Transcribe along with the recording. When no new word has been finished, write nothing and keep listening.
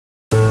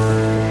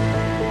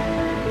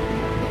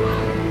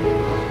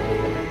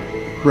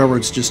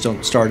Railroads just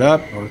don't start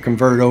up or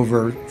convert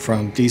over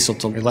from diesel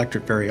to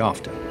electric very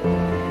often.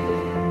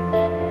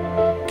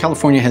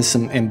 California has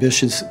some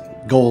ambitious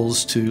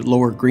goals to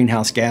lower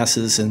greenhouse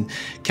gases, and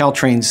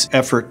Caltrain's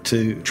effort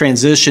to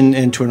transition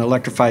into an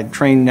electrified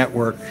train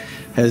network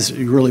has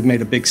really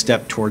made a big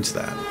step towards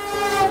that.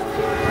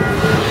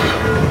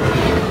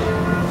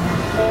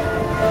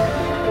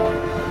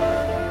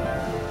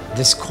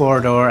 This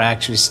corridor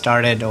actually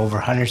started over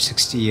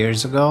 160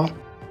 years ago.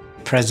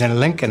 President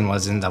Lincoln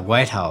was in the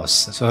White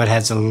House, so it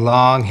has a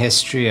long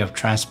history of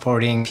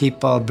transporting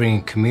people,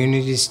 bringing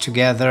communities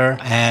together,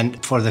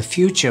 and for the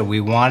future we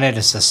wanted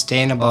a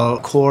sustainable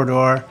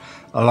corridor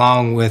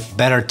along with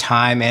better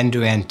time,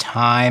 end-to-end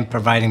time,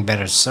 providing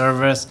better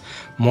service,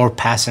 more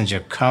passenger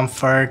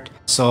comfort.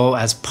 So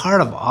as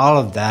part of all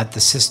of that,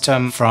 the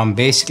system from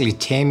basically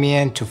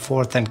Tamien to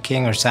 4th and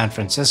King or San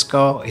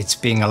Francisco, it's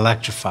being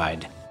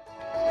electrified.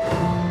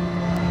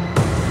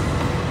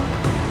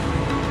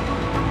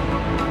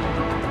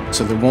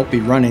 So there won't be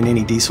running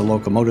any diesel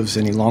locomotives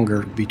any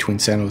longer between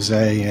San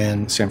Jose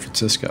and San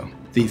Francisco.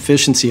 The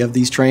efficiency of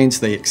these trains,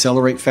 they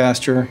accelerate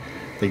faster,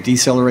 they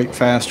decelerate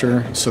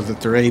faster so that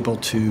they're able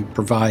to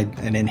provide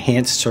an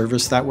enhanced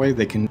service that way.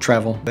 They can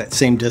travel that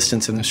same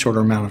distance in a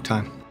shorter amount of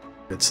time.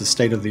 It's a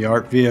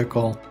state-of-the-art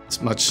vehicle. It's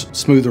a much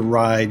smoother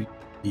ride.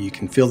 You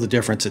can feel the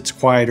difference. It's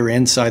quieter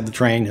inside the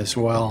train as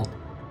well.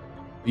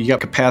 You got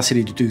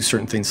capacity to do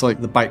certain things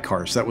like the bike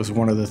cars. That was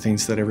one of the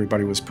things that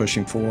everybody was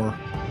pushing for.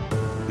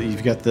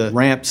 You've got the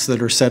ramps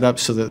that are set up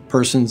so that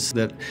persons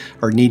that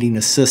are needing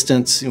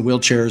assistance in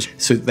wheelchairs,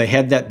 so they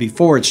had that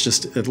before, it's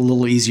just a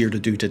little easier to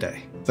do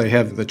today. They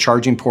have the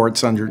charging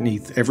ports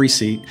underneath every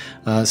seat.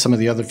 Some of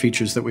the other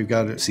features that we've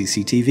got are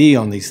CCTV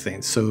on these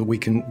things, so we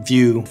can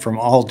view from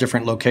all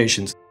different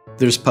locations.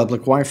 There's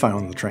public Wi-Fi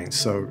on the trains,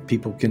 so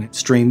people can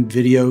stream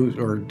video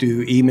or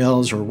do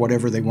emails or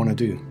whatever they want to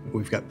do.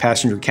 We've got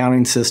passenger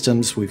counting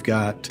systems, we've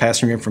got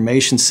passenger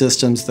information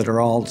systems that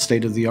are all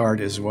state-of-the-art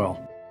as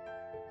well.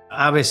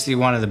 Obviously,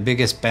 one of the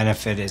biggest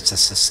benefits is a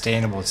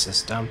sustainable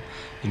system.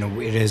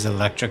 It is an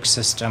electric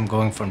system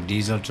going from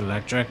diesel to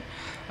electric.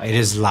 It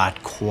is a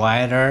lot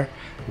quieter.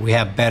 We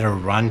have better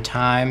run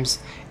times.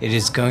 It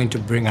is going to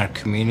bring our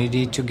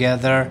community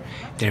together.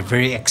 They're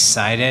very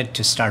excited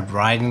to start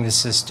riding the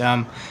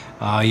system,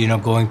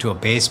 going to a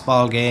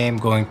baseball game,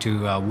 going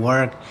to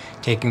work,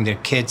 taking their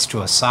kids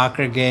to a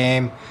soccer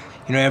game.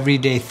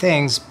 Everyday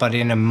things, but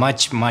in a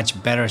much,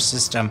 much better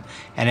system,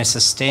 and it's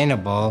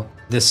sustainable.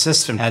 This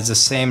system has the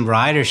same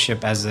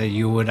ridership as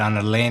you would on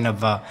a lane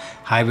of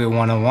Highway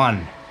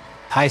 101.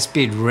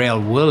 High-speed rail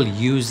will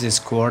use this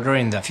corridor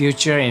in the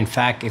future. In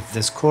fact, if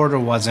this corridor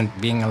wasn't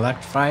being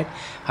electrified,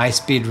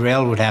 high-speed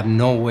rail would have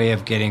no way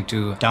of getting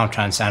to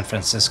downtown San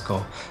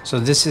Francisco. So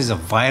this is a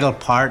vital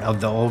part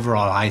of the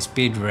overall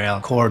high-speed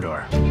rail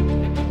corridor.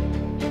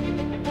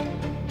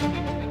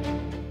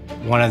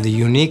 One of the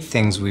unique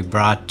things we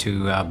brought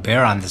to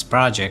bear on this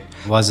project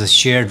was a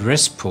shared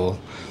risk pool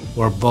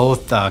where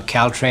both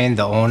Caltrain,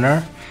 the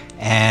owner,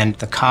 and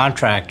the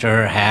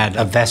contractor had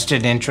a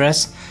vested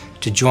interest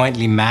to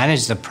jointly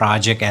manage the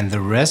project and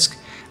the risk.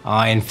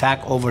 In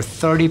fact, over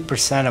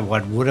 30% of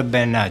what would have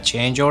been a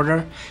change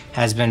order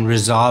has been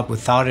resolved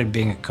without it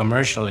being a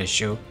commercial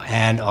issue,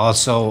 and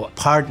also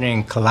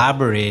partnering,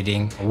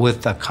 collaborating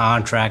with the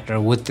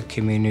contractor, with the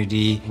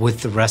community,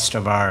 with the rest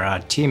of our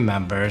team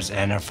members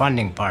and our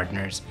funding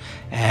partners,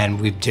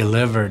 and we've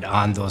delivered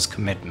on those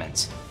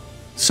commitments.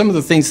 Some of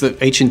the things that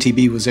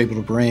HNTB was able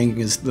to bring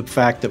is the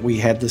fact that we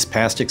had this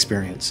past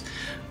experience.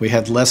 We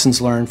had lessons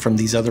learned from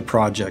these other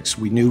projects.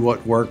 We knew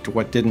what worked,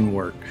 what didn't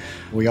work.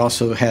 We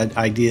also had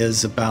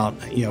ideas about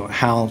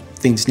how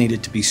things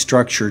needed to be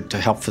structured to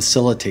help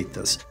facilitate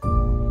this.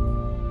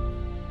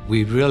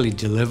 We really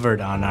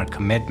delivered on our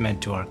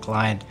commitment to our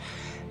client,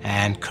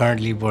 and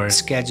currently we're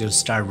scheduled to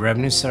start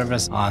revenue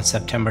service on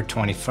September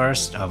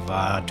 21st of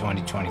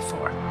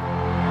 2024.